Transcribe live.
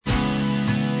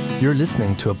You're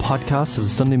listening to a podcast of the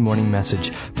Sunday morning message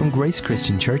from Grace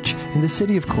Christian Church in the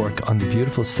city of Cork on the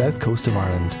beautiful south coast of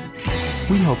Ireland.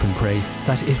 We hope and pray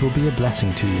that it will be a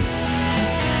blessing to you.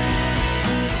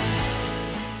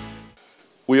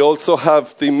 We also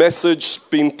have the message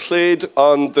being played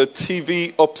on the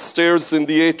TV upstairs in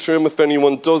the atrium if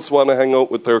anyone does want to hang out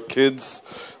with their kids.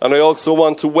 And I also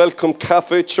want to welcome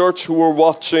Cafe Church who are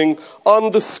watching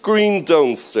on the screen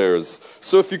downstairs.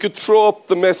 So if you could throw up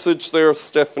the message there,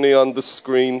 Stephanie, on the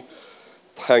screen.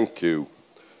 Thank you.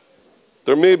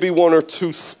 There may be one or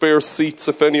two spare seats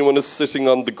if anyone is sitting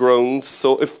on the ground.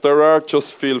 So if there are,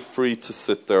 just feel free to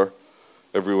sit there.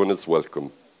 Everyone is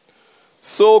welcome.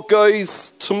 So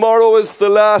guys, tomorrow is the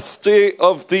last day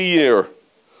of the year.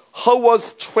 How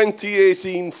was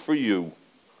 2018 for you?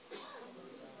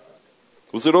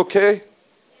 Was it okay?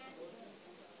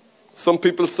 Some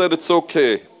people said it's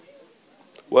okay.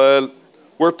 Well,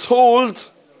 we're told,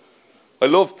 I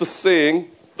love the saying,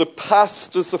 the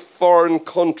past is a foreign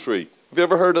country. Have you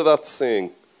ever heard of that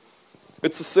saying?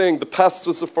 It's a saying, the past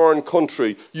is a foreign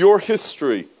country. Your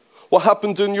history, what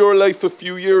happened in your life a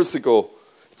few years ago,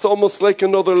 it's almost like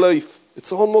another life.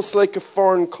 It's almost like a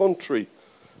foreign country.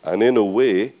 And in a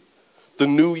way, the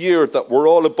new year that we're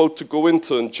all about to go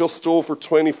into in just over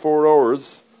 24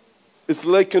 hours is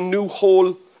like a new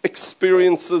whole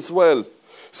experience as well.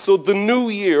 So the new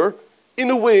year, in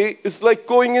a way, is like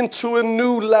going into a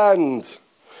new land.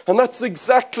 And that's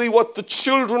exactly what the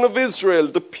children of Israel,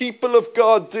 the people of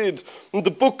God, did in the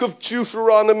book of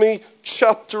Deuteronomy,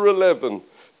 chapter 11.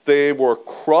 They were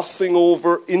crossing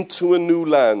over into a new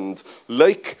land.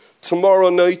 Like tomorrow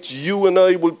night, you and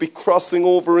I will be crossing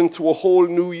over into a whole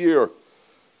new year.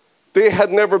 They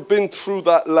had never been through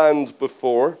that land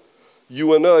before.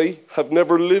 You and I have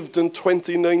never lived in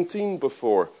 2019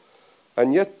 before.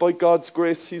 And yet, by God's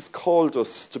grace, He's called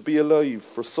us to be alive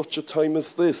for such a time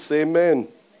as this. Amen.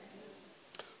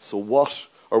 So what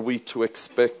are we to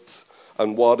expect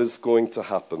and what is going to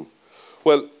happen?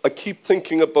 Well, I keep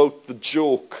thinking about the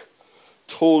joke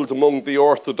told among the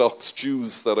Orthodox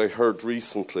Jews that I heard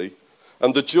recently.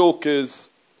 And the joke is,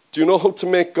 do you know how to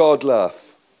make God laugh?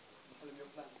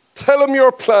 Tell him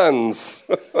your plans.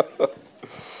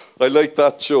 I like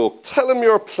that joke. Tell him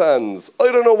your plans.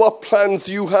 I don't know what plans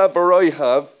you have or I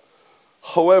have.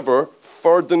 However,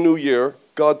 for the new year,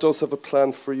 God does have a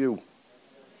plan for you.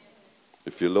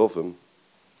 If you love him,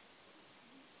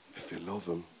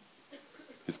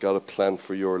 He's got a plan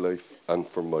for your life and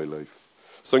for my life.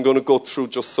 So I'm going to go through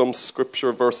just some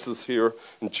scripture verses here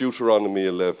in Deuteronomy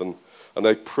 11. And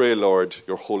I pray, Lord,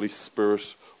 your Holy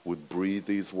Spirit would breathe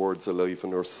these words alive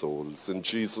in our souls. In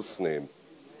Jesus' name,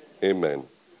 amen.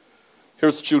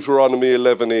 Here's Deuteronomy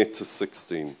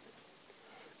 11:8-16.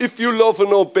 If you love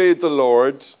and obey the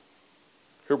Lord,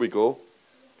 here we go,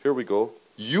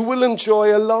 you will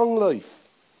enjoy a long life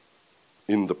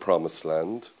in the promised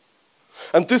land.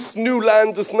 And this new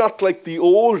land is not like the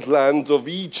old land of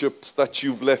Egypt that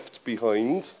you've left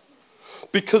behind,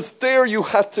 because there you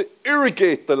had to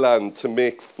irrigate the land to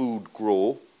make food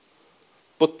grow.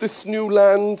 But this new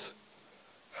land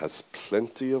has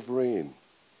plenty of rain.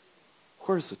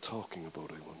 Where is it talking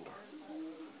about, I wonder?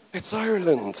 It's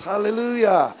Ireland.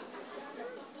 Hallelujah.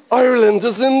 Ireland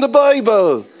is in the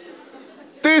Bible.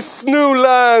 This new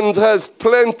land has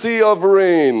plenty of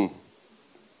rain.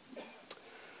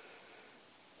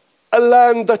 A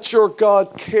land that your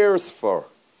God cares for,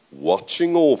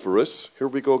 watching over it, here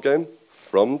we go again,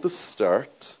 from the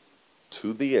start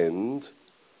to the end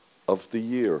of the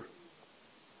year.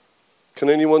 Can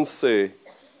anyone say,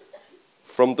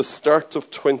 from the start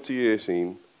of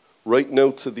 2018, right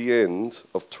now to the end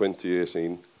of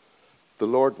 2018, the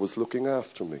Lord was looking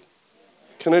after me?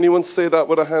 Can anyone say that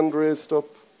with a hand raised up?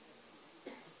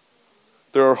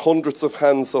 There are hundreds of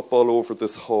hands up all over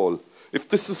this hall. If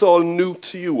this is all new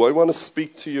to you, I want to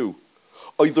speak to you.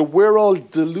 Either we're all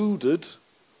deluded,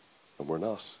 and we're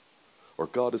not, or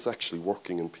God is actually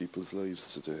working in people's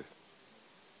lives today.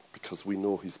 Because we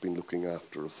know he's been looking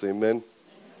after us. Amen?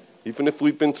 Even if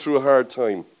we've been through a hard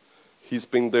time, he's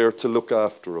been there to look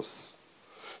after us.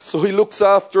 So he looks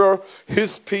after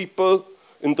his people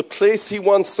in the place he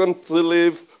wants them to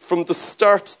live from the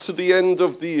start to the end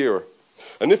of the year.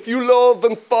 And if you love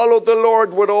and follow the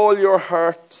Lord with all your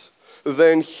heart,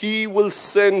 then he will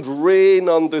send rain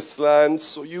on this land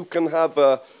so you can have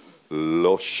a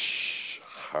lush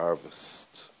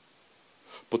harvest.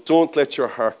 But don't let your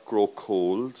heart grow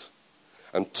cold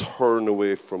and turn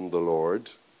away from the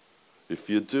Lord. If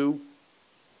you do,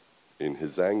 in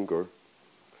his anger,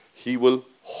 he will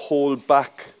hold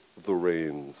back the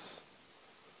rains.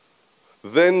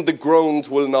 Then the ground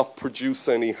will not produce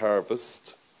any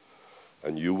harvest,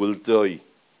 and you will die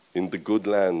in the good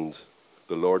land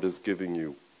the Lord is giving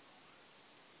you.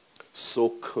 So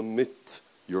commit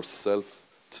yourself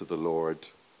to the Lord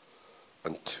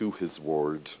and to his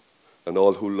word. And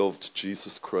all who loved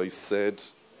Jesus Christ said,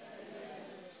 Amen.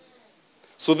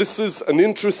 So this is an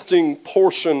interesting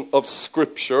portion of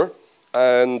Scripture,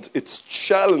 and it's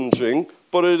challenging,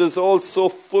 but it is also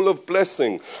full of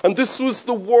blessing. And this was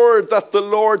the word that the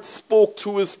Lord spoke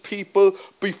to his people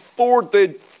before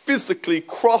they physically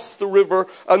crossed the river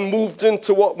and moved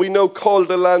into what we now call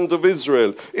the land of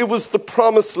Israel. It was the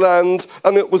promised land,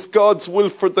 and it was God's will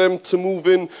for them to move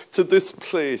into this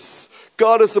place.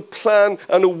 God has a plan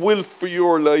and a will for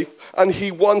your life, and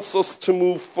he wants us to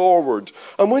move forward.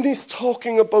 And when he's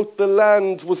talking about the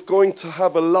land was going to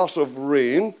have a lot of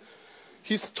rain,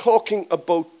 he's talking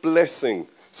about blessing.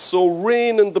 So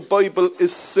rain in the Bible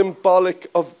is symbolic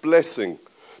of blessing.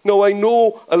 Now, I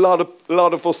know a lot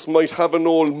of us might have an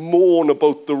old moan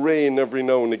about the rain every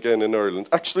now and again in Ireland.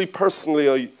 Actually, personally,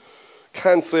 I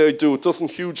can't say I do. It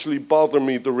doesn't hugely bother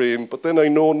me, the rain, but then I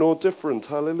know no different.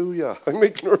 Hallelujah. I'm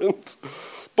ignorant.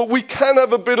 But we can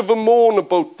have a bit of a moan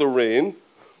about the rain.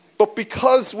 But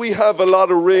because we have a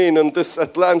lot of rain in this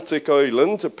Atlantic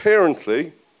island,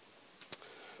 apparently,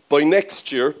 by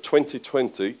next year,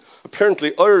 2020,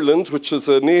 apparently Ireland, which is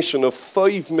a nation of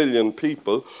 5 million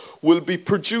people, will be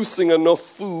producing enough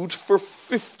food for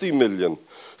 50 million.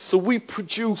 So we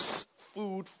produce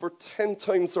food for 10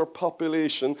 times our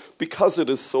population because it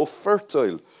is so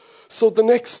fertile. So the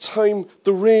next time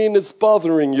the rain is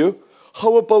bothering you,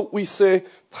 how about we say,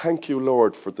 thank you,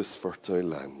 Lord, for this fertile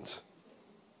land.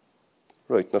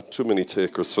 Right, not too many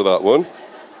takers for that one.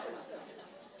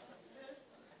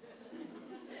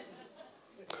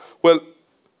 Well,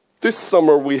 this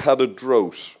summer we had a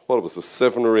drought. What was it,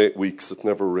 7 or 8 weeks it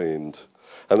never rained.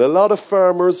 And a lot of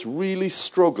farmers really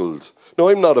struggled. Now,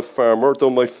 I'm not a farmer, though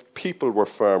my people were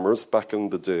farmers back in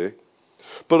the day.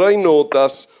 But I know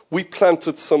that we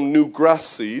planted some new grass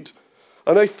seed,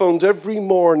 and I found every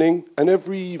morning and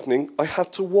every evening I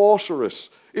had to water it.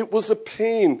 It was a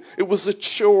pain. It was a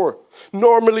chore.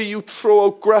 Normally you throw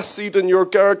out grass seed in your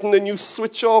garden and you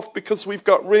switch off because we've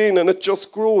got rain and it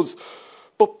just grows.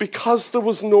 But because there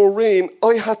was no rain,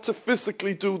 I had to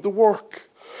physically do the work.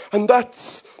 And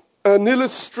that's an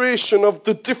illustration of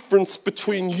the difference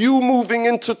between you moving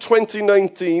into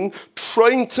 2019,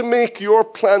 trying to make your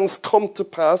plans come to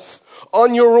pass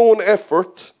on your own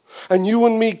effort, and you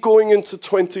and me going into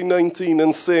 2019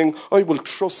 and saying, I will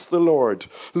trust the Lord.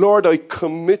 Lord, I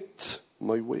commit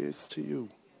my ways to you.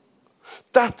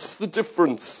 That's the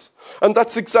difference. And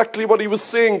that's exactly what he was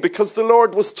saying, because the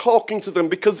Lord was talking to them,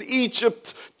 because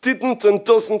Egypt didn't and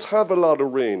doesn't have a lot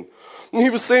of rain. And he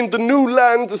was saying the new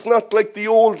land is not like the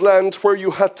old land where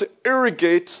you had to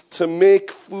irrigate to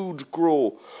make food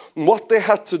grow. And what they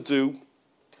had to do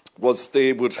was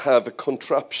they would have a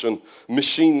contraption,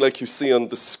 machine like you see on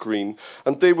the screen,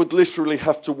 and they would literally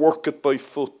have to work it by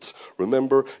foot.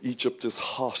 Remember, Egypt is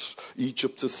hot,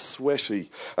 Egypt is sweaty,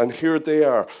 and here they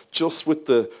are, just with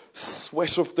the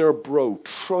sweat of their brow,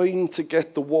 trying to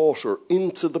get the water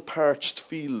into the parched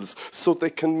fields so they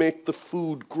can make the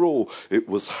food grow. It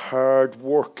was hard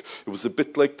work. It was a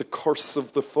bit like the curse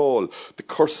of the fall. The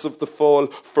curse of the fall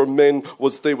for men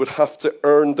was they would have to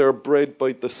earn their bread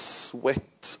by the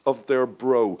sweat of their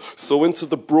brow. So into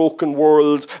the broken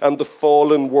world and the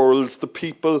fallen worlds, the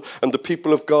people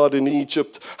of God in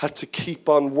Egypt had to keep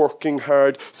on working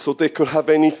hard so they could have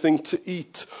anything to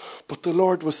eat. But the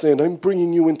Lord was saying, I'm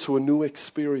bringing you into a new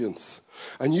experience.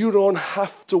 And you don't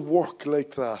have to work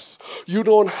like that. You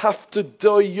don't have to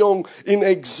die young in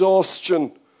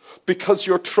exhaustion because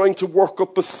you're trying to work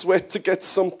up a sweat to get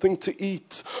something to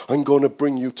eat. I'm going to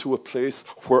bring you to a place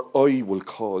where I will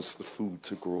cause the food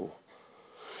to grow.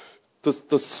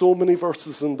 There's so many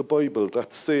verses in the Bible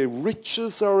that say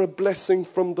riches are a blessing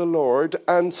from the Lord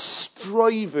and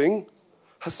striving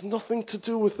has nothing to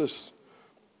do with it.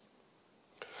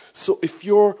 So if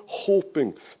you're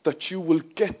hoping that you will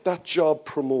get that job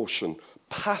promotion,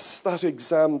 pass that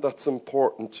exam that's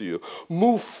important to you,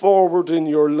 move forward in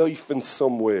your life in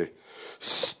some way,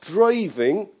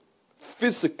 striving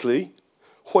physically,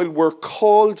 while we're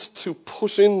called to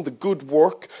put in the good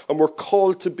work and we're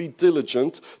called to be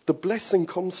diligent, the blessing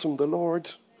comes from the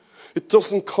Lord. It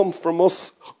doesn't come from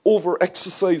us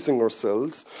over-exercising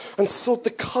ourselves. And so the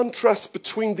contrast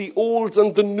between the old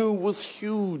and the new was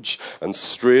huge. And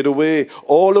straight away,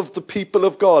 all of the people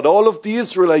of God, all of the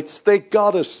Israelites, they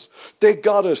got it. They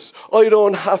got it. I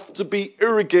don't have to be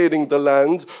irrigating the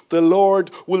land. The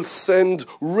Lord will send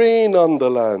rain on the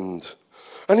land.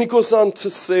 And he goes on to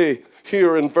say,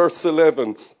 here in verse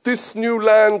 11. This new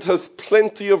land has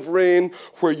plenty of rain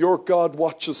where your God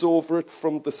watches over it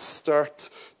from the start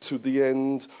to the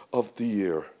end of the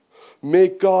year. May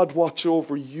God watch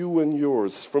over you and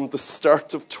yours from the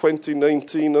start of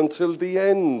 2019 until the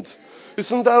end.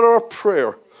 Isn't that our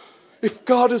prayer? If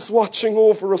God is watching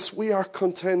over us, we are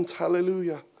content.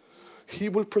 Hallelujah. He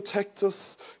will protect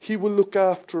us. He will look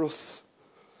after us.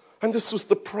 And this was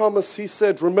the promise he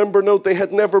said. Remember now, they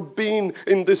had never been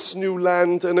in this new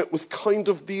land, and it was kind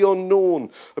of the unknown,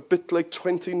 a bit like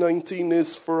 2019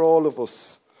 is for all of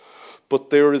us. But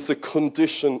there is a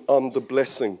condition on the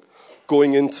blessing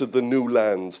going into the new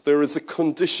land. There is a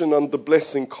condition on the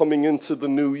blessing coming into the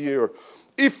new year.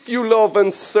 If you love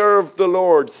and serve the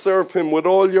Lord, serve him with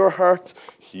all your heart,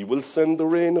 he will send the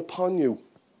rain upon you.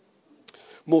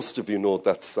 Most of you know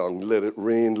that song, let it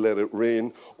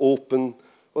rain, open.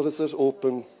 What is it?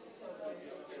 Open.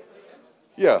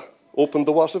 Yeah. Open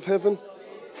the what of heaven?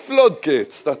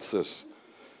 Floodgates. That's it.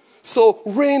 So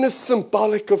rain is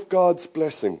symbolic of God's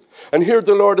blessing. And here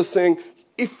the Lord is saying,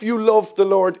 if you love the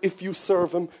Lord, if you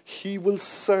serve him, he will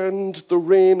send the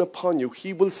rain upon you.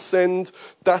 He will send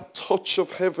that touch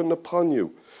of heaven upon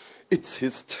you. It's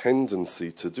his tendency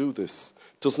to do this.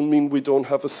 Doesn't mean we don't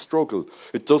have a struggle.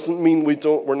 It doesn't mean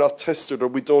we're not tested or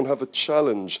we don't have a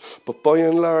challenge. But by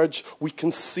and large, we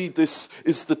can see this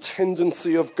is the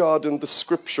tendency of God in the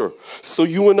scripture. So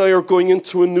you and I are going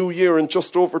into a new year in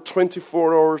just over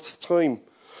 24 hours' time.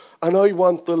 And I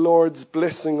want the Lord's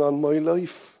blessing on my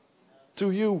life. Do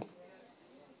you?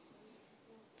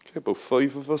 Okay, about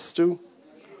 5 of us do.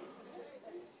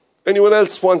 Anyone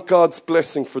else want God's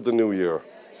blessing for the new year?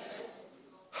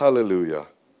 Hallelujah.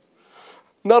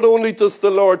 Not only does the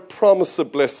Lord promise a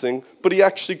blessing, but he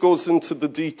actually goes into the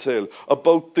detail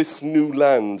about this new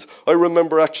land. I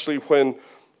remember actually when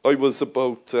I was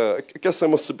about, I guess I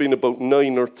must have been about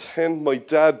 9 or 10, my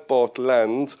dad bought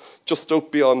land just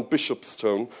out beyond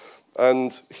Bishopstown.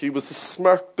 And he was a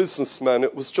smart businessman.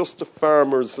 It was just a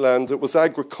farmer's land. It was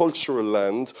agricultural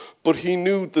land. But he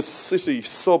knew the city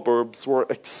suburbs were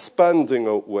expanding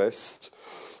out west.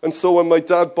 And so when my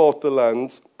dad bought the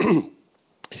land,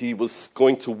 he was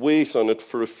going to wait on it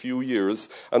for a few years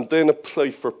and then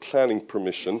apply for planning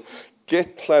permission,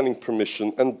 get planning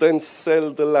permission, and then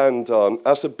sell the land on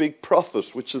at a big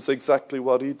profit, which is exactly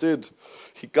what he did.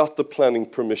 He got the planning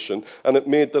permission, and it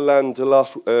made the land a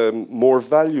lot more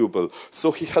valuable.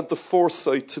 So he had the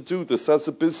foresight to do this as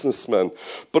a businessman.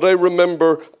 But I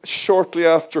remember shortly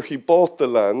after he bought the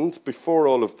land, before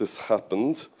all of this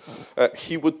happened,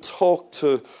 he would talk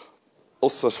to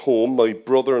us at home, my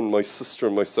brother and my sister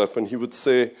and myself, and he would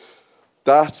say,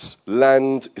 that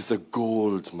land is a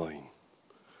gold mine.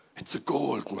 It's a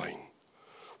gold mine.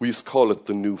 We used to call it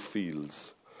the new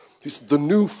fields. He said, the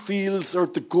new fields are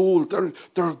the gold.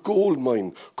 They're a gold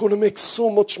mine. Going to make so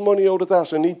much money out of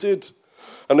that. And he did.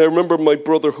 And I remember my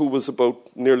brother, who was about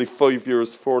nearly 5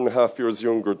 years, 4.5 years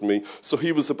younger than me. So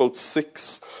he was about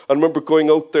 6. I remember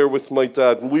going out there with my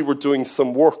dad, and we were doing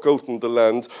some work out in the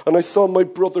land. And I saw my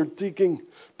brother digging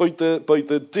by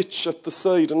the ditch at the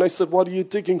side. And I said, what are you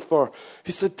digging for?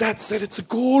 He said, Dad said it's a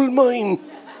gold mine.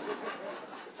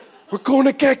 We're going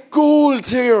to get gold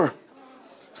here.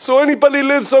 So anybody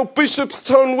lives out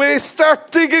Bishopstown Way,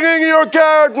 start digging in your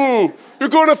garden. You're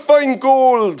going to find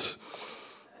gold.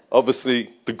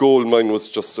 Obviously, the gold mine was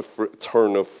just a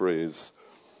turn of phrase.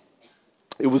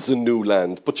 It was a new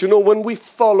land. But you know, when we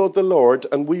follow the Lord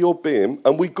and we obey him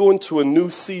and we go into a new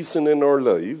season in our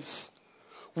lives,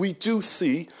 we do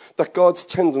see that God's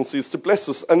tendency is to bless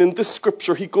us. And in this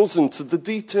scripture, he goes into the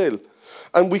detail.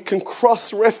 And we can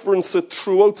cross-reference it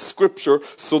throughout Scripture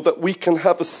so that we can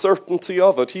have a certainty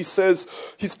of it. He says,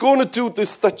 he's going to do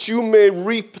this that you may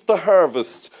reap the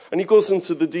harvest. And he goes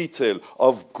into the detail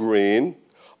of grain,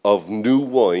 of new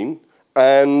wine,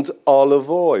 and olive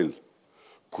oil.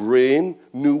 Grain,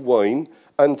 new wine,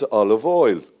 and olive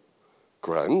oil.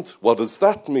 Grand. What does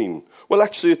that mean? Well,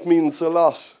 actually, it means a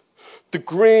lot. The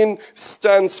grain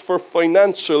stands for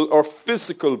financial or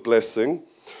physical blessing.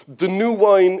 The new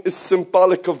wine is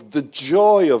symbolic of the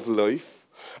joy of life,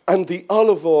 and the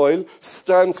olive oil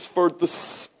stands for the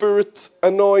Spirit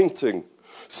anointing.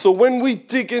 So when we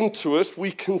dig into it,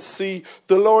 we can see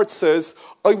the Lord says,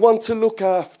 I want to look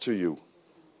after you.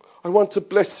 I want to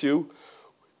bless you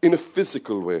in a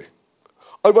physical way.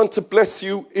 I want to bless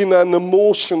you in an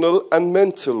emotional and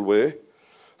mental way.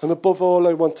 And above all,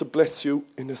 I want to bless you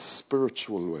in a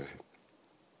spiritual way.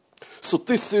 So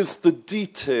this is the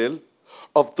detail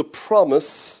of the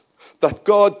promise that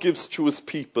God gives to his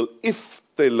people if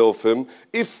they love him,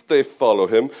 if they follow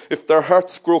him. If their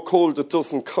hearts grow cold, it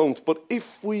doesn't count. But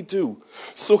if we do.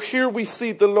 So here we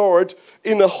see the Lord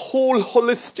in a whole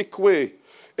holistic way,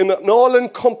 in an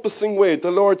all-encompassing way.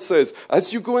 The Lord says,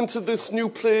 as you go into this new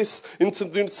place, into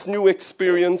this new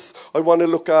experience, I want to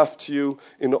look after you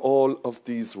in all of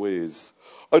these ways.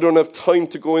 I don't have time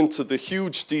to go into the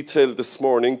huge detail this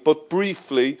morning, but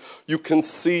briefly, you can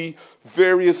see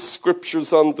various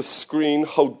scriptures on the screen,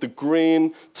 how the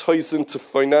grain ties into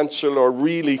financial or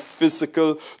really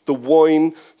physical. The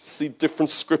wine, see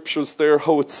different scriptures there,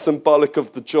 how it's symbolic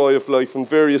of the joy of life, and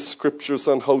various scriptures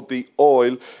on how the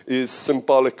oil is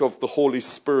symbolic of the Holy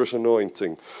Spirit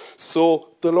anointing. So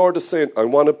the Lord is saying, I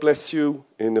want to bless you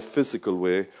in a physical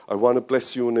way. I want to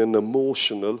bless you in an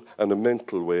emotional and a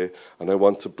mental way. And I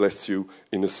want to bless you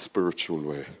in a spiritual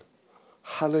way.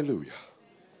 Hallelujah.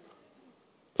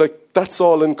 Like, that's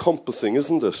all encompassing,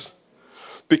 isn't it?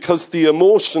 Because the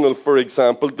emotional, for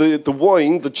example, the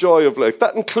wine, the joy of life,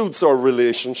 that includes our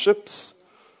relationships.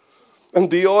 And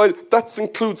the oil, that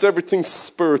includes everything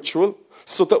spiritual,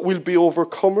 so that we'll be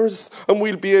overcomers and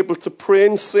we'll be able to pray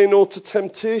and say no to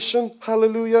temptation.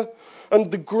 Hallelujah.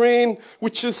 And the grain,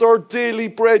 which is our daily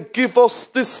bread. Give us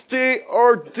this day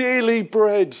our daily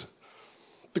bread.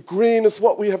 The grain is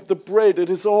what we have, the bread. It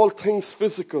is all things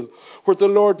physical, where the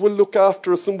Lord will look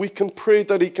after us and we can pray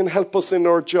that he can help us in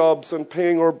our jobs and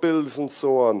paying our bills and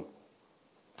so on.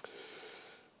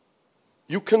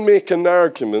 You can make an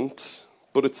argument,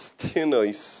 but it's thin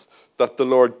ice, that the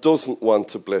Lord doesn't want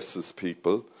to bless his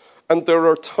people. And there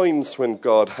are times when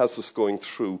God has us going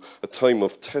through a time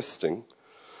of testing.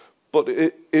 But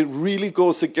it really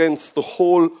goes against the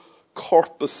whole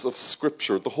corpus of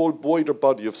Scripture, the whole wider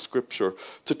body of Scripture,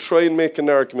 to try and make an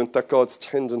argument that God's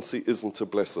tendency isn't to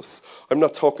bless us. I'm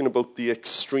not talking about the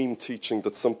extreme teaching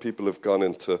that some people have gone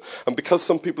into. And because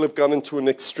some people have gone into an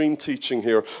extreme teaching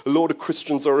here, a load of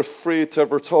Christians are afraid to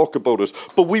ever talk about it.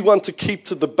 But we want to keep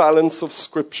to the balance of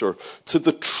Scripture, to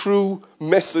the true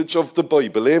message of the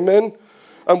Bible. Amen?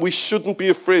 And we shouldn't be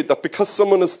afraid that because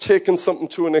someone has taken something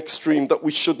to an extreme that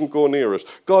we shouldn't go near it.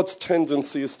 God's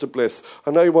tendency is to bless.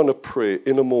 And I want to pray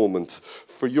in a moment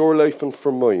for your life and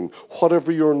for mine,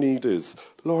 whatever your need is.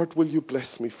 Lord, will you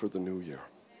bless me for the new year?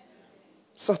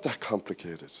 It's not that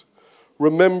complicated.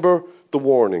 Remember the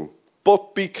warning,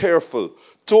 but be careful.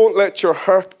 Don't let your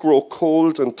heart grow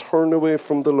cold and turn away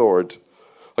from the Lord.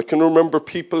 I can remember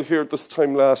people here this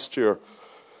time last year,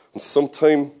 and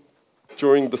sometime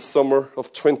during the summer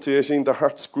of 2018, their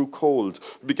hearts grew cold.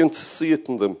 You begin to see it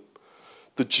in them.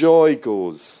 The joy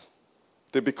goes.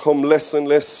 They become less and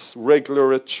less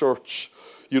regular at church.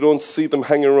 You don't see them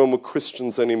hanging around with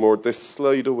Christians anymore. They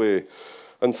slide away.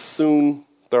 And soon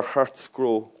their hearts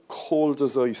grow cold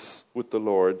as ice with the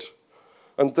Lord.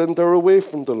 And then they're away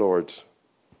from the Lord.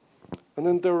 And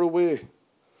then they're away.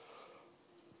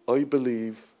 I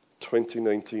believe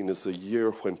 2019 is a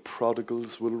year when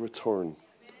prodigals will return.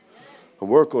 And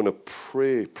we're going to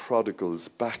pray prodigals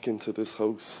back into this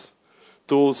house.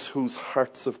 Those whose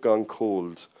hearts have gone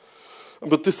cold.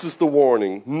 But this is the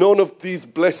warning. None of these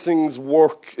blessings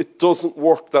work. It doesn't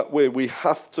work that way. We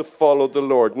have to follow the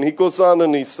Lord. And he goes on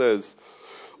and he says,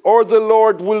 or the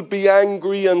Lord will be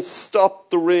angry and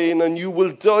stop the rain, and you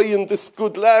will die in this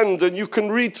good land. And you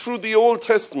can read through the Old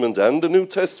Testament and the New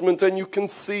Testament, and you can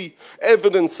see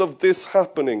evidence of this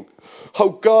happening. How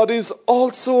God is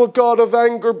also a God of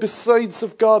anger besides a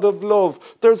God of love.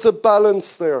 There's a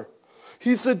balance there.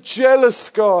 He's a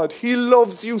jealous God. He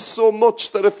loves you so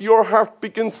much that if your heart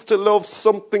begins to love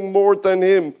something more than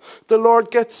him, the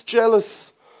Lord gets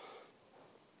jealous.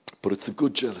 But it's a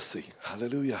good jealousy.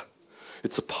 Hallelujah.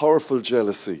 It's a powerful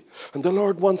jealousy. And the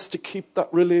Lord wants to keep that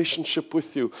relationship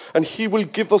with you. And he will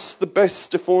give us the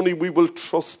best if only we will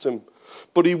trust him.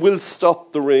 But he will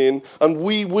stop the rain. And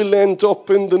we will end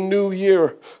up in the new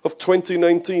year of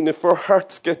 2019 if our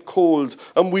hearts get cold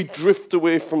and we drift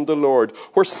away from the Lord,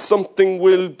 where something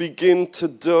will begin to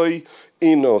die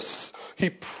in us.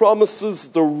 He promises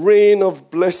the rain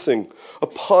of blessing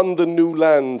upon the new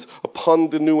land, upon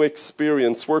the new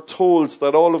experience. We're told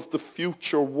that all of the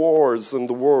future wars in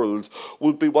the world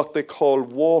will be what they call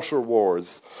water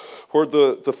wars, where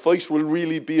the fight will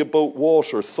really be about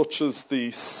water, such as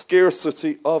the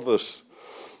scarcity of it.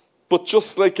 But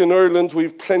just like in Ireland,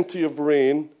 we've plenty of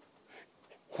rain.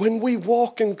 When we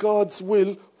walk in God's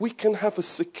will, we can have a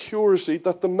security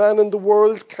that the man in the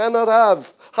world cannot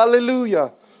have.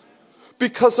 Hallelujah.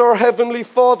 Because our Heavenly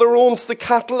Father owns the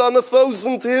cattle on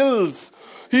 1,000 hills.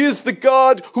 He is the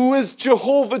God who is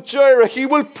Jehovah Jireh. He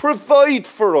will provide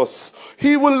for us.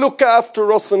 He will look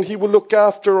after us and he will look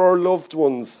after our loved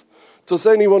ones. Does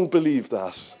anyone believe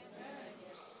that?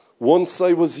 Once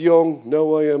I was young,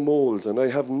 now I am old, and I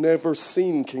have never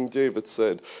seen, King David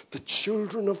said, the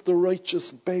children of the righteous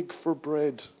beg for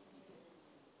bread.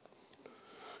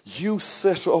 You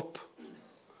set up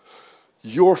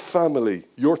your family,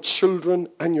 your children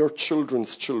and your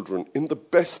children's children in the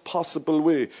best possible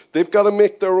way. They've got to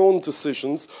make their own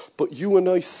decisions, but you and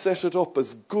I set it up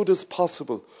as good as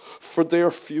possible for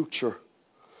their future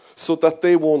so that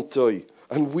they won't die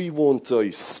and we won't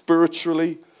die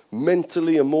spiritually,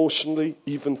 mentally, emotionally,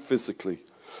 even physically.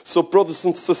 So brothers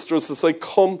and sisters, as I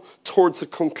come towards a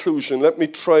conclusion, let me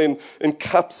try and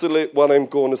encapsulate what I'm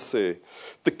going to say.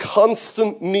 The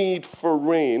constant need for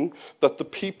rain that the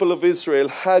people of Israel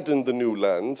had in the new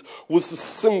land was a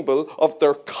symbol of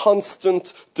their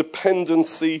constant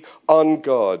dependency on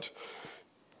God.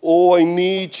 Oh, I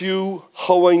need you,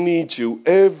 how I need you.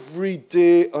 Every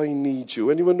day I need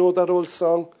you. Anyone know that old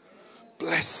song?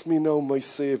 Bless me now, my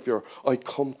Savior, I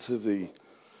come to thee.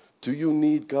 Do you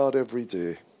need God every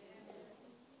day?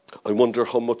 I wonder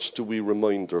how much do we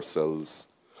remind ourselves?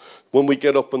 When we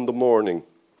get up in the morning,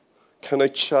 can I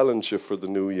challenge you for the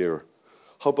new year?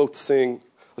 How about saying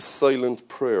a silent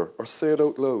prayer or say it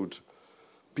out loud?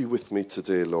 Be with me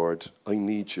today, Lord. I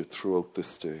need you throughout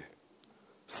this day.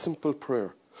 Simple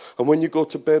prayer. And when you go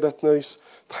to bed at night,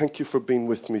 thank you for being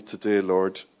with me today,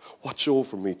 Lord. Watch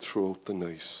over me throughout the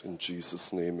night. In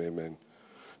Jesus' name, amen.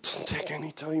 It doesn't take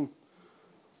any time.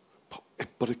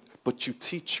 But you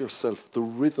teach yourself the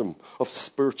rhythm of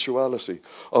spirituality,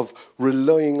 of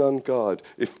relying on God.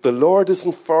 If the Lord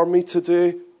isn't for me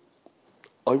today,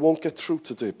 I won't get through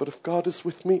today. But if God is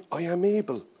with me, I am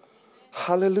able.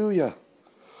 Hallelujah.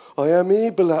 I am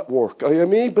able at work. I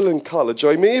am able in college.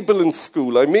 I'm able in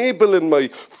school. I'm able in my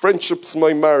friendships,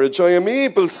 my marriage. I am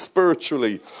able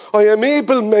spiritually. I am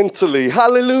able mentally.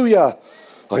 Hallelujah.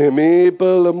 I am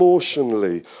able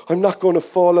emotionally. I'm not going to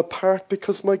fall apart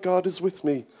because my God is with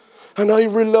me. And I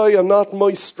rely on not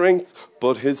my strength,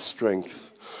 but his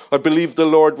strength. I believe the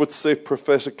Lord would say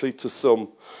prophetically to some,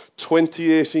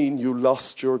 2018, you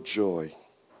lost your joy.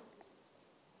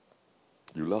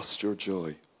 You lost your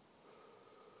joy.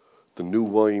 The new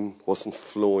wine wasn't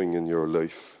flowing in your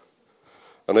life.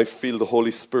 And I feel the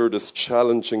Holy Spirit is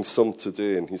challenging some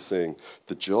today, and he's saying,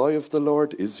 the joy of the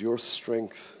Lord is your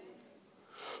strength.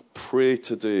 Pray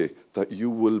today that you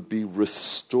will be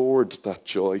restored that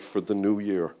joy for the new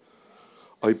year.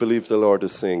 I believe the Lord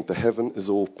is saying, the heaven is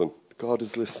open. God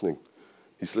is listening.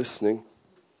 He's listening.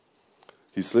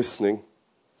 He's listening.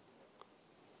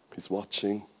 He's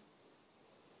watching.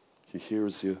 He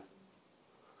hears you.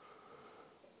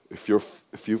 If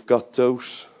you've got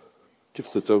doubt,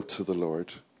 give the doubt to the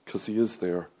Lord, because he is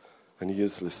there and he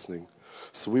is listening.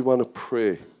 So we want to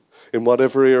pray in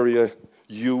whatever area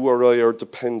you or I are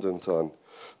dependent on,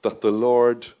 that the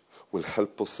Lord will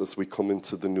help us as we come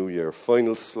into the new year.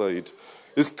 Final slide.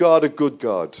 Is God a good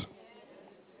God?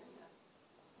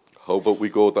 How about we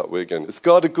go that way again? Is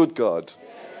God a good God?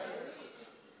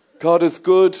 God is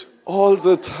good all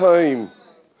the time.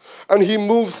 And he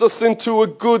moves us into a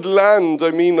good land,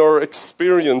 or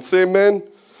experience. Amen?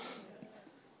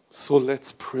 So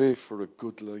let's pray for a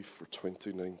good life for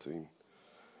 2019.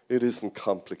 It isn't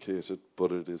complicated,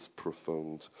 but it is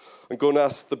profound. I'm going to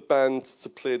ask the band to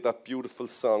play that beautiful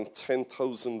song,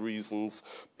 10,000 Reasons.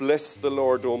 Bless the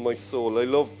Lord, O my soul. I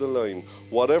love the line.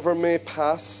 Whatever may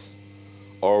pass,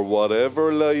 or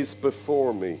whatever lies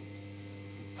before me.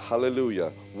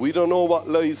 Hallelujah. We don't know what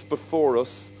lies before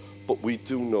us, but we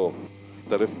do know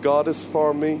that if God is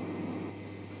for me,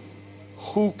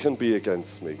 who can be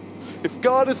against me? If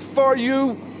God is for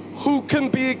you, who can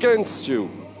be against you?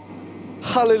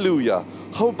 Hallelujah.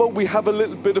 How about we have a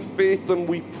little bit of faith and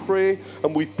we pray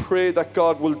that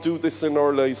God will do this in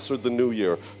our lives through the new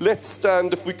year. Let's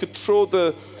stand. If we could throw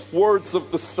the words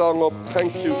of the song up.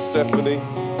 Thank you, Stephanie.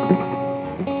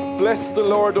 Bless the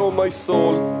Lord, O my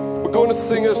soul. We're going to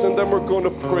sing it and then we're going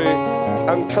to pray.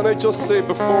 And can I just say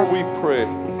before we pray,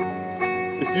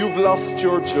 if you've lost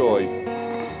your joy,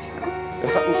 it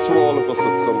happens to all of us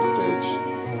at some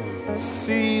stage.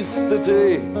 Seize the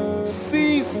day.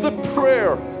 Seize the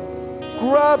prayer.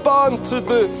 Grab onto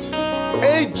the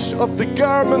edge of the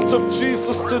garment of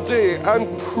Jesus today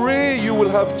and pray you will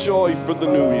have joy for the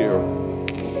new year.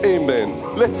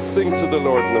 Amen. Let's sing to the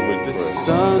Lord and then we'll pray. The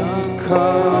sun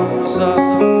comes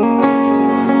up.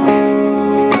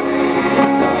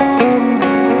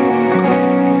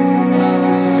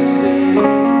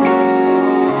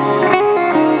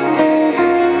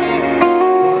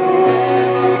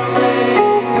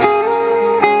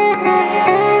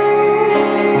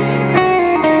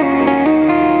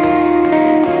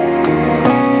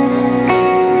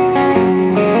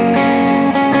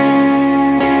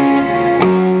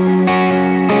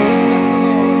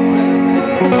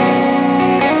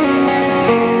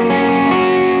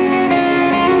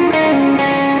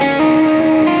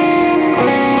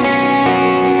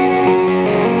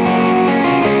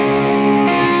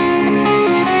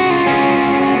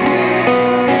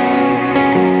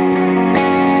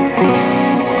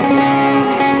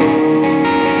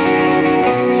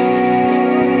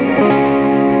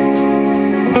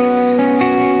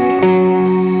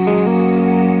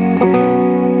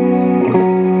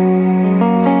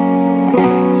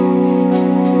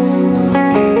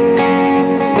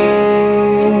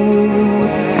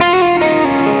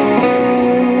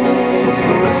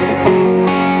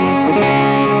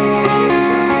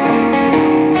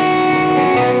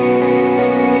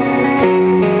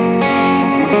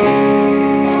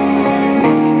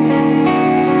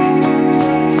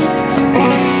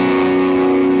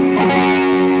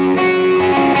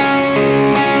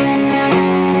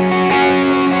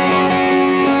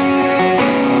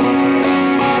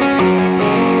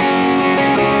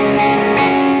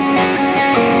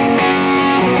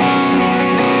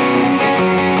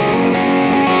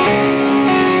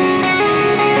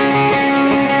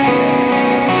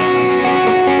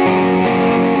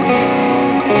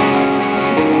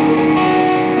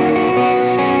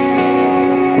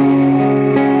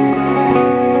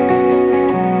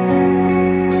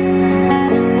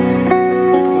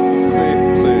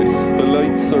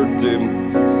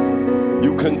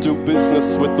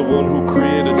 the one who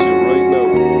created you right now?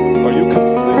 Or you can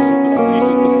sit in the seat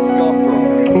of the scoffer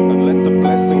and let the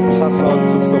blessing pass on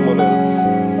to someone else.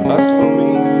 As for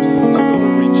me, I'm going to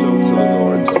reach out to the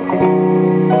Lord.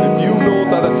 If you know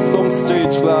that at some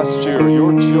stage last year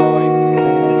your joy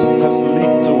has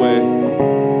leaked away,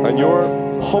 and you're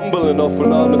humble enough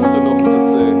and honest enough to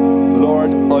say, Lord,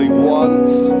 I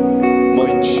want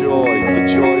my joy, the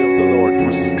joy of the Lord,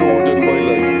 restored in my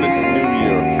life this new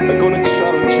year. I'm going to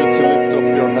challenge you to lift up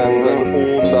your hand and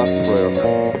own that prayer.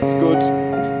 It's good.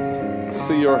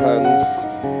 See your hands.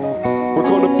 We're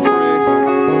going to pray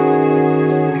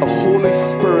a Holy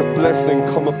Spirit blessing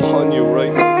come upon you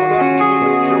right now. I'm going to ask you to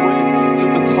make your way to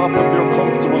the top if you're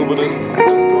comfortable with it. We're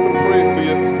just going to pray for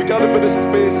you. We got a bit of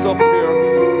space up here.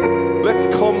 Let's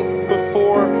come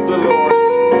before the Lord.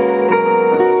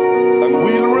 And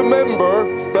we'll remember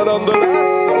that on the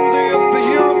last Sunday of the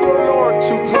year of our Lord,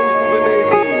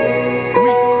 2018,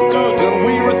 we stood and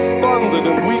we responded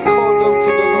and we called out to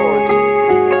the Lord.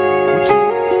 Would you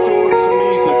restore to me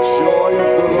the joy of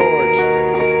the Lord?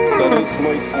 That is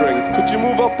my strength. Could you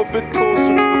move up a bit closer to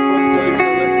the front, guys,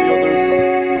 and let the others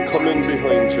come in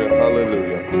behind you?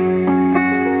 Hallelujah.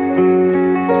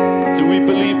 Do we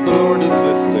believe the Lord is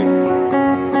listening?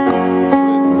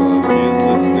 Praise God. He is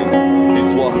listening.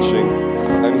 He's watching.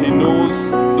 And He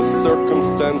knows the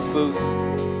circumstances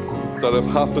that have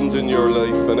happened in your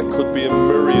life. And it could be a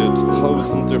myriad,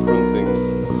 1,000 different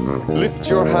things. Lift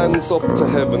your hands up to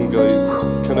heaven, guys.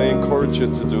 Can I encourage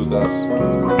you to do that?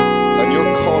 And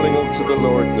you're calling out to the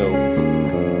Lord now.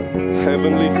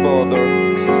 Heavenly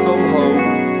Father,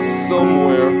 somehow,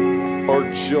 somewhere, our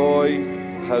joy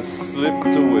has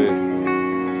slipped away.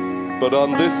 But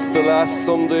on this, the last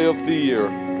Sunday of the year,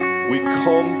 we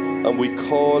come and we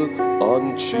call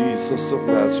on Jesus of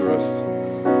Nazareth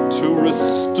to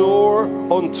restore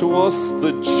unto us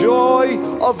the joy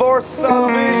of our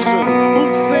salvation.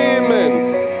 Who'll say amen?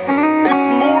 It's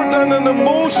more than an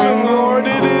emotion, Lord.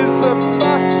 It is a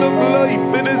fact of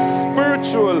life. It is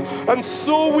spiritual. And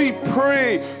so we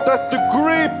pray that the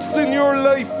grapes in your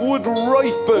life would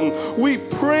ripen. We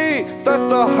pray that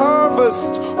the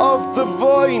harvest of the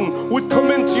vine would come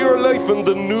into your life, and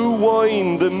the new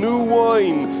wine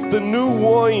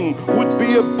would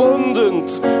be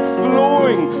abundant,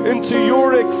 flowing into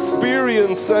your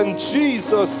experience, and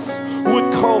Jesus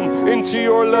would come into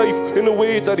your life in a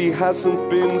way that He hasn't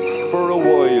been for a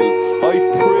while. I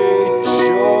pray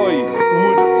joy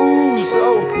would ooze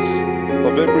out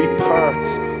of every part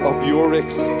of your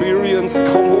experience.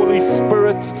 Come, Holy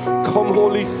Spirit. Come,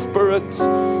 Holy Spirit.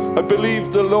 I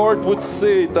believe the Lord would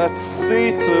say that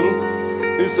Satan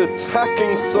is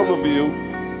attacking some of you,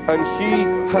 and he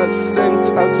has sent,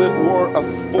 as it were, a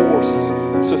force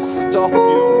to stop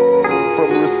you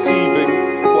from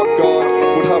receiving what God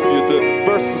would have you. The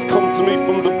verses come to me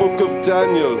from the book of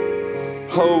Daniel,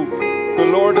 how the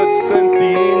Lord had sent the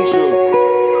angel,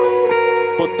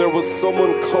 but there was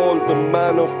someone called the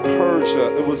man of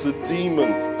Persia. It was a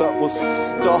demon that was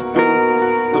stopping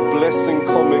the blessing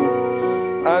coming.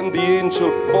 And the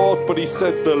angel fought, but he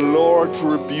said, the Lord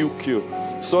rebuke you.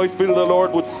 So I feel the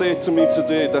Lord would say to me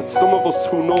today that some of us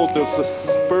who know there's a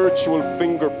spiritual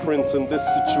fingerprint in this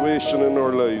situation in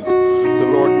our lives, the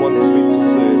Lord wants me to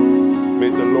say,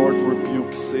 may the Lord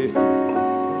rebuke Satan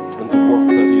and the work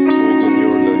that he's doing in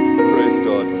your life. Praise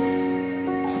God.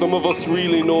 Some of us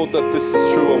really know that this is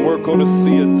true, and we're going to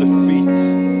see a defeat.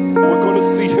 We're going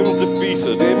to see him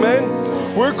defeated. Amen?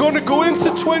 We're going to go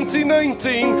into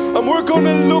 2019 and we're going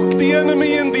to look the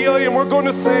enemy in the eye and we're going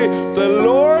to say, the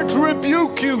Lord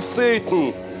rebuke you,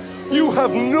 Satan. You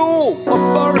have no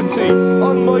authority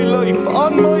on my life,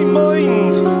 on my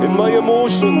mind, in my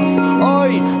emotions. I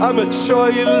am a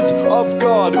child of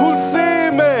God. Who'll say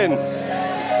amen?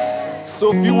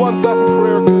 So if you want that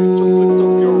prayer, guys, just lift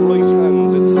up your right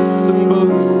hand. It's a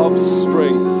symbol of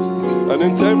strength. And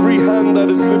into every hand that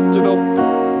is lifted up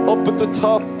at the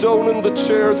top, down in the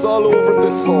chairs all over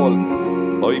this hall,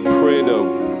 I pray now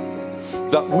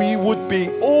that we would be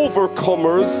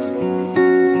overcomers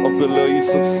of the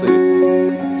lies of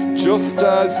Satan. Just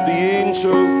as the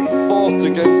angel fought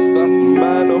against that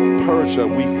man of Persia,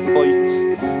 we fight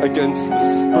against the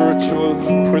spiritual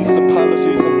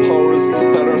principalities and powers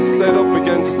that are set up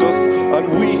against us, and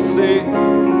we say,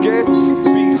 get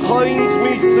behind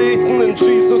me, Satan, in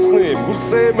Jesus' name. We'll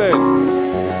say amen.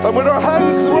 And with our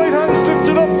hands, right hands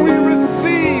lifted up, we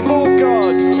receive, oh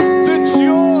God, the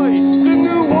joy, the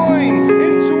new wine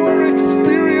into our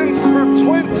experience for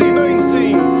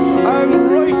 2019.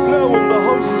 And right now in the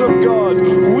house of God,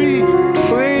 we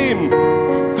claim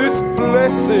this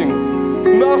blessing,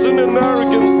 not in an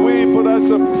arrogant way, but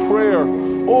as a prayer.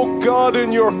 Oh God,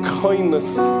 in your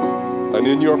kindness and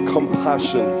in your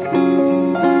compassion,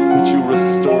 would you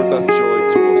restore that joy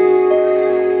to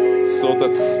us, so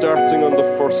that starting on the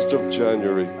 1st of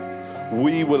January,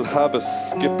 we will have a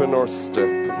skip in our step,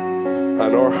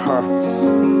 and our hearts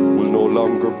will no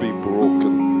longer be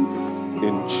broken.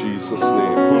 In Jesus'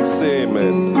 name. Who'll say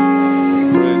amen?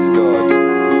 Praise God.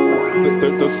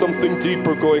 There's something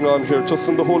deeper going on here, just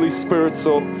in the Holy Spirit,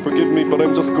 so forgive me, but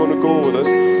I'm just going to go with it.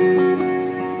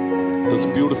 There's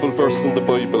a beautiful verse in the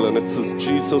Bible, and it says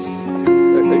Jesus,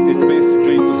 it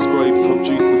basically describes how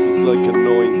Jesus is like an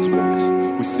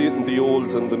ointment. We see it in the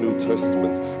Old and the New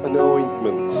Testament. An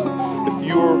ointment. If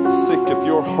you're sick, if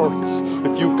you're hurt,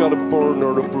 if you've got a burn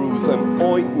or a bruise, an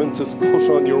ointment is put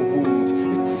on your wound.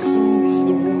 It soothes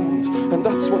the wound. And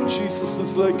that's what Jesus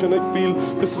is like. And I feel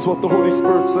this is what the Holy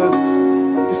Spirit says.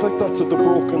 He's like that to the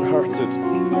brokenhearted.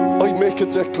 I make a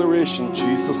declaration.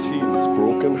 Jesus heals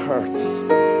broken hearts.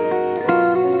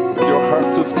 If your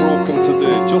heart is broken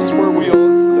today, just where we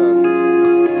all stand,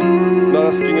 not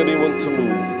asking anyone to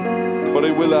move, but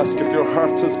I will ask, if your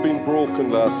heart has been broken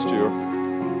last year,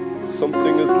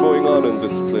 something is going on in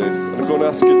this place. And I'm going to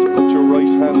ask you to put your right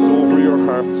hand over your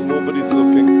heart. Nobody's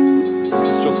looking. This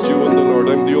is just you and the Lord.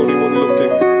 I'm the only one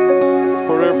looking.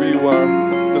 Wherever you are,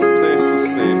 this place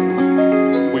is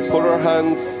safe. We put our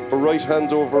right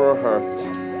hand over our heart.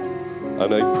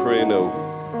 And I pray now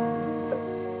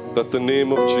that the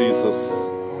name of Jesus,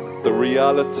 the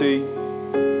reality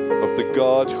of the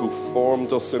God who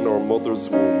formed us in our mother's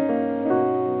womb,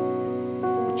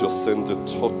 would just send a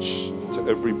touch to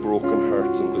every broken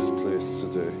heart in this place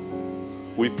today.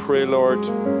 We pray, Lord,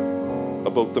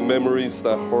 about the memories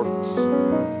that hurt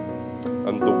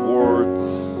and the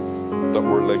words that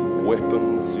were like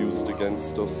weapons used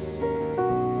against us,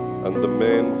 and the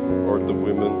men or the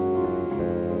women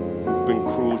who've been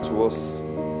cruel to us.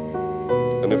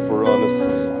 And if we're honest,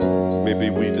 maybe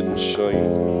we didn't shine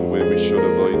the way we should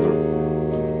have either.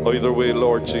 Either way,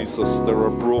 Lord Jesus, there are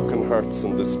broken hearts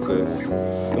in this place.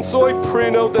 And so I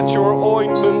pray now that your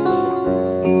ointment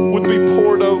would be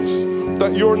poured out,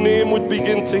 that your name would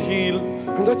begin to heal,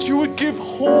 and that you would give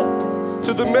hope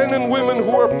to the men and women who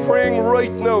are praying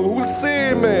right now, who will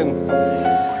say amen.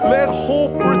 Let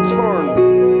hope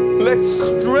return. Let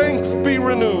strength be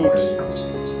renewed.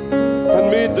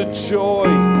 And may the joy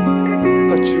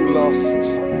that you lost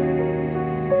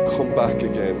come back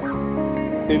again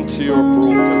into your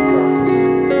broken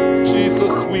heart.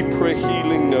 Jesus, we pray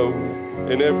healing now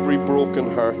in every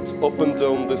broken heart up and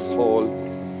down this hall.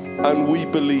 And we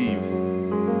believe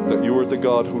that you are the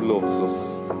God who loves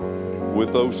us.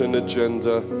 Without an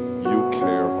agenda, you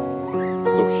care.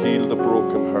 So heal the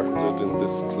brokenhearted in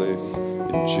this place.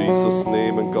 In Jesus'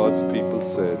 name, and God's people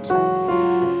said.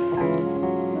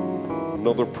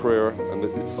 Another prayer, and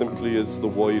it simply is the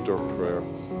wider prayer.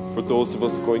 For those of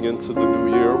us going into the new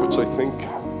year, which I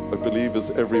believe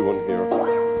is everyone here.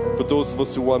 For those of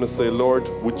us who want to say, Lord,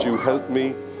 would you help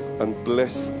me and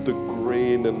bless the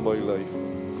grain in my life?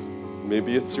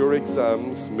 Maybe it's your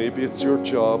exams, maybe it's your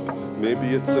job, maybe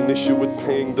it's an issue with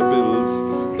paying the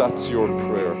bills. That's your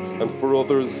prayer. And for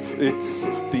others, it's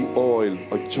the oil.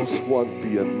 I just want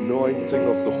the anointing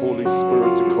of the Holy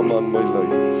Spirit to come on my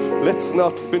life. Let's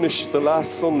not finish the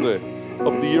last Sunday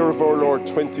of the year of our Lord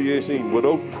 2018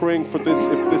 without praying for this,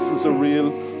 if this is a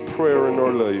real prayer in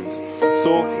our lives.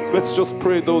 So let's just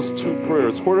pray those two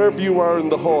prayers. Wherever you are in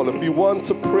the hall, if you want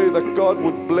to pray that God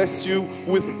would bless you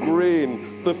with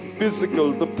grain, the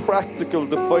physical, the practical,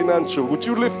 the financial, would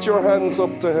you lift your hands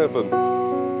up to heaven?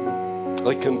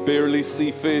 I can barely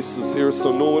see faces here,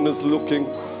 so no one is looking.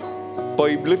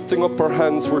 By lifting up our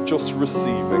hands, we're just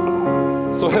receiving.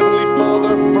 So Heavenly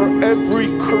Father, for every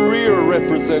career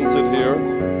represented here,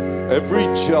 every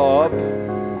job,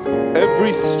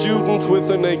 every student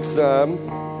with an exam,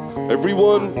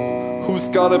 everyone who's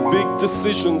got a big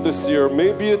decision this year,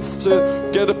 maybe it's to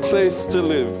get a place to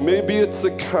live, maybe it's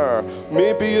a car,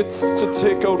 maybe it's to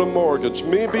take out a mortgage,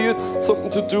 maybe it's something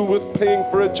to do with paying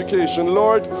for education.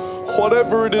 Lord,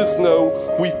 whatever it is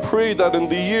now, we pray that in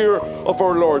the year of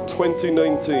our Lord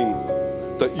 2019,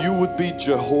 that you would be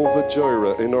Jehovah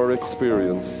Jireh in our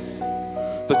experience,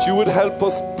 that you would help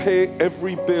us pay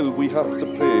every bill we have to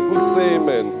pay. We'll say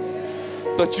amen.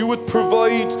 That you would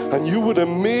provide and you would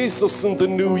amaze us in the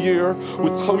new year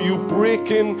with how you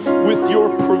break in with your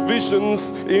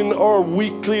provisions in our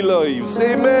weekly lives.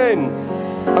 Amen.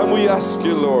 And we ask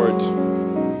you, Lord,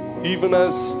 even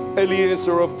as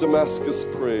Eliezer of Damascus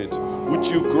prayed, would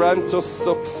you grant us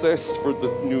success for the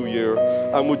new year,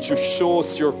 and would you show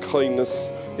us your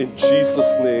kindness in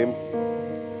Jesus' name.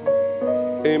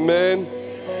 Amen.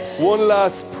 One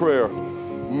last prayer.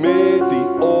 may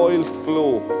the oil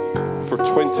flow for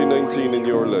 2019 in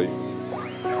your life.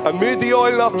 And may the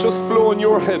oil not just flow on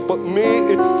your head, but may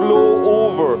it flow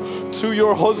over to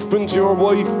your husband, your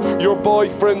wife, your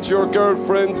boyfriend, your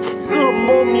girlfriend, your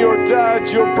mum, your dad,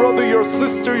 your brother, your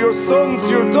sister, your sons,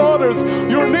 your daughters,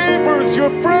 your neighbors, your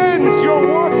friends, your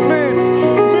workmates.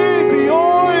 May the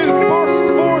oil burst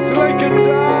forth like a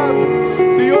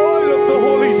dam. The oil of the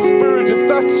Holy Spirit. If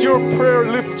that's your prayer,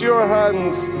 lift your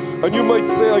hands. And you might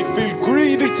say, I feel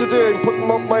greedy today and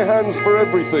putting up my hands for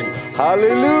everything.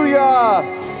 Hallelujah!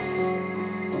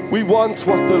 We want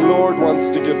what the Lord wants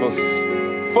to give us.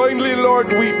 Finally,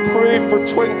 Lord, we pray for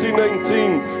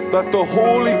 2019 that the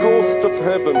Holy Ghost of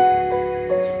heaven,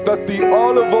 that the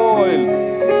olive oil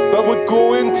that would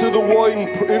go into the wine,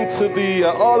 into the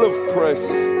olive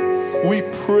press, we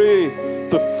pray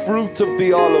the fruit of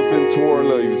the olive into our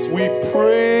lives. We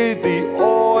pray the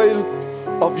oil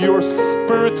of your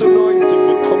Spirit anointing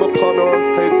would come upon our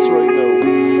heads right now.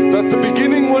 That the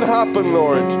beginning would happen,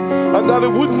 Lord, and that it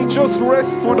wouldn't just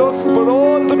rest with us, but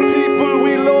all the people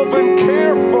we love and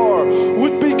care for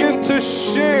would begin to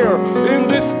share in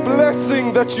this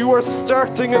blessing that you are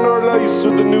starting in our lives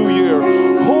through the new year.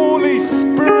 Holy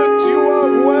Spirit, you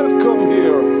are welcome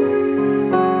here.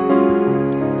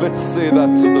 Let's say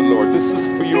that to the Lord. This is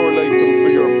for your life and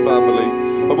for your family.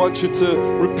 I want you to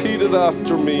repeat it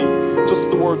after me. Just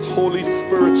the words, Holy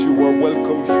Spirit, you are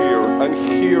welcome here. And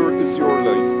here is your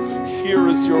life. Here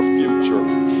is your future.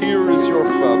 Here is your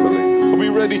family. Are we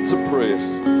ready to pray it?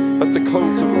 At the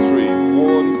count of 3.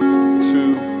 1,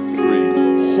 2,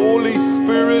 3. Holy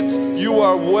Spirit, you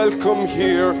are welcome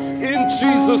here. In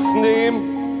Jesus'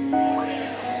 name,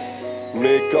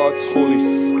 may God's Holy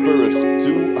Spirit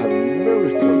do a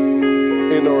miracle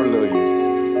in our lives.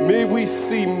 May we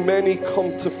see many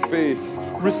come to faith,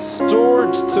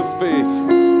 restored to faith.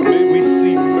 May we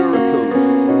see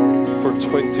miracles for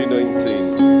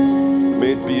 2019.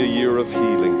 May it be a year of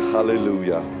healing.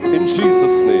 Hallelujah. In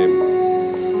Jesus' name.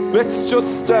 Let's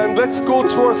just stand. Let's go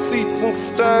to our seats and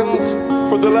stand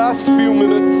for the last few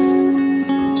minutes.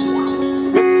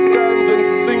 Let's stand and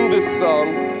sing this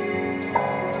song.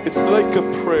 It's like a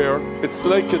prayer. It's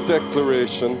like a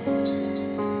declaration.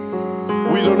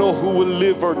 We don't know who will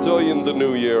live or die in the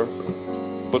new year,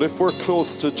 but if we're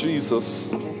close to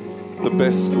Jesus, the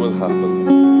best will happen.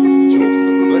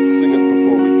 Joseph, let's sing it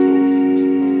before we close.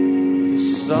 The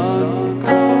sun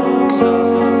comes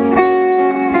up,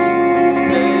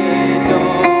 day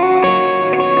dawns.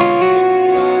 It's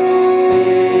time to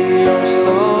sing your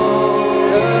song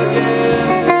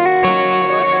again.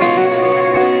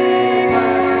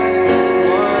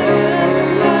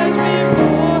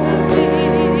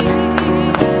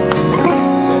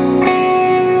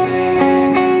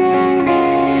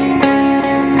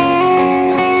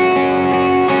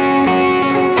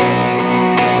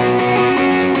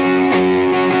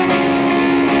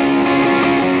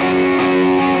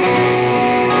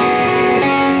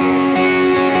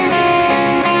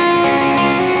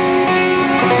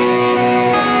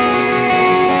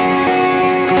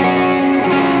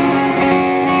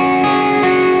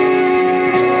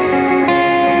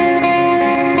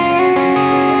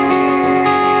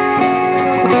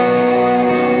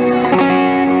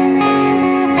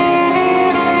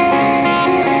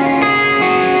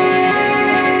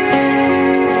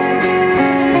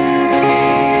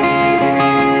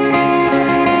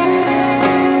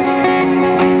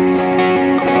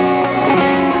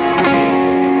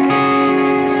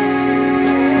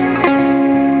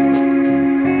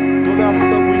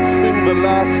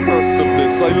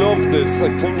 I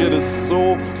think it is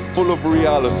so full of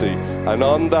reality. And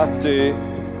on that day,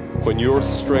 when your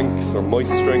strength or my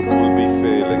strength will be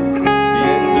failing, the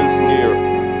end is near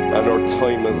and our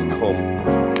time has come.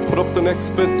 Put up the next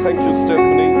bit. Thank you,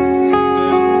 Stephanie.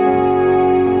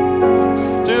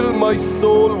 Still my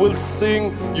soul will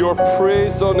sing your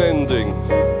praise unending.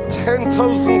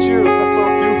 10,000 years, that's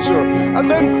our future. And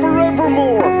then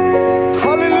forevermore.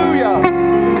 Hallelujah.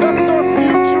 That's our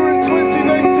future in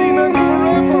 2019 and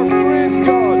forever. Praise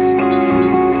God.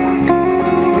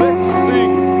 Let's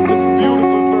sing this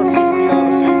beautiful verse of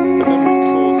reality, and then we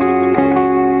close with the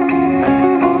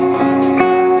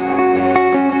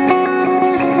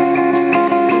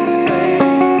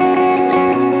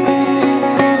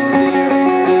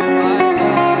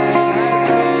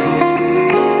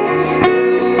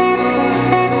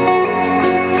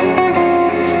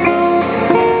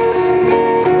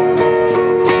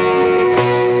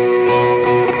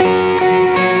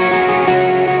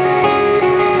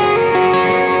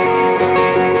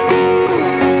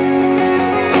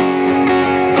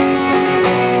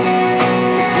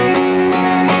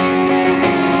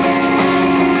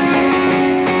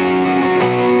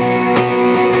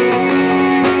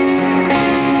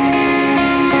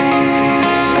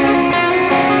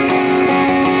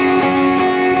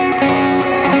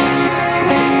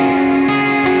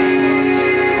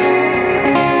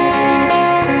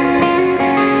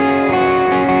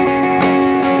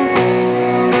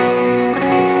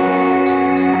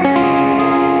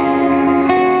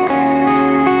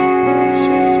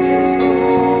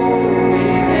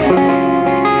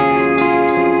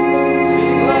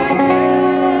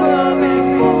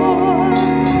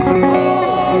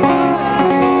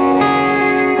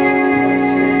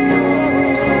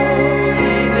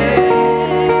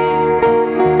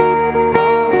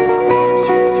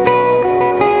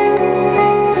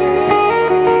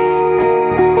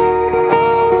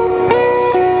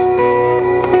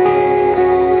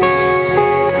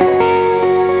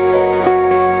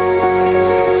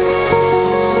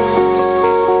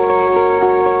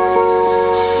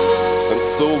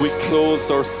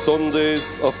our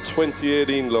Sundays of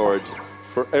 2018, Lord,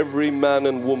 for every man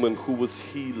and woman who was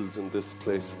healed in this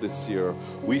place this year,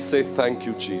 we say thank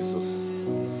you, Jesus.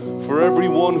 For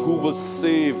everyone who was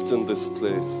saved in this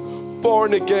place,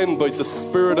 born again by the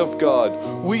Spirit of God,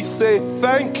 we say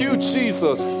thank you,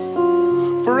 Jesus.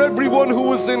 For everyone who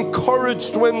was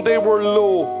encouraged when they were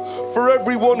low, for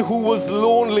everyone who was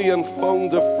lonely and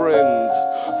found a friend,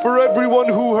 for everyone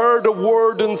who heard a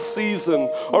word in season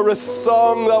or a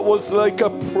song that was like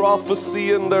a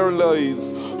prophecy in their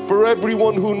lives, for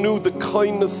everyone who knew the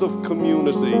kindness of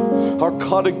community or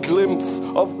caught a glimpse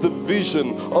of the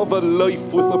vision of a life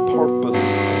with a purpose,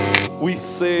 we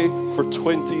say for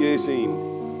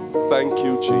 2018, thank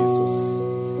you, Jesus.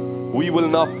 We will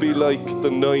not be like the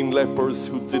 9 lepers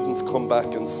who didn't come back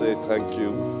and say thank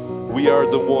you. We are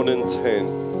the 1 in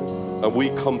 10. And we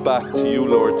come back to you,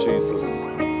 Lord Jesus.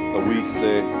 And we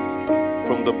say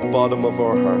from the bottom of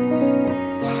our hearts,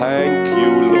 thank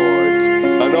you, Lord.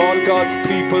 And all God's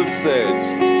people said,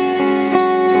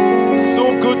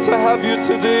 so good to have you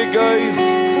today, guys.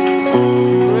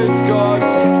 Praise God.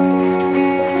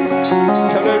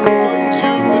 Can I remind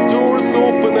you, the doors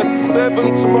open at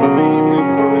 7 tomorrow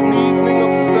evening for an evening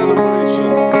of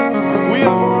celebration. We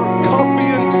have our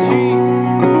coffee and tea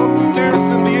upstairs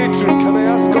in the atrium. Can I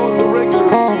ask all the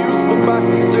regulars to use the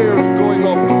back stairs going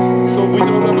up so we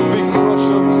don't